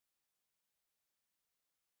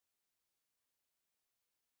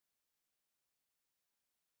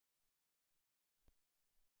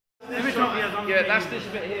Yeah, that's this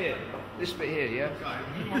bit here. This bit here, yeah?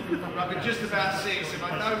 I can just about see it, so if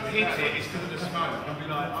I don't hit it, it's because of the smoke. I'll be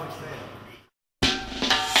like, oh, it's there.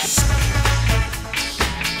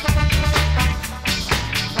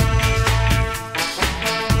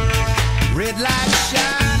 Red light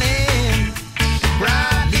shining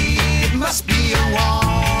brightly, it must be a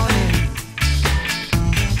warning.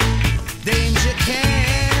 Danger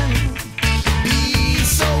can be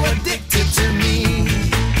so addicted to me.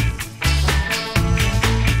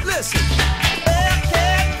 Listen, there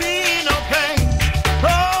can't be no pain,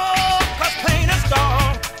 oh, 'cause pain is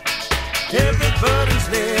gone. Everybody's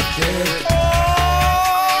lifted.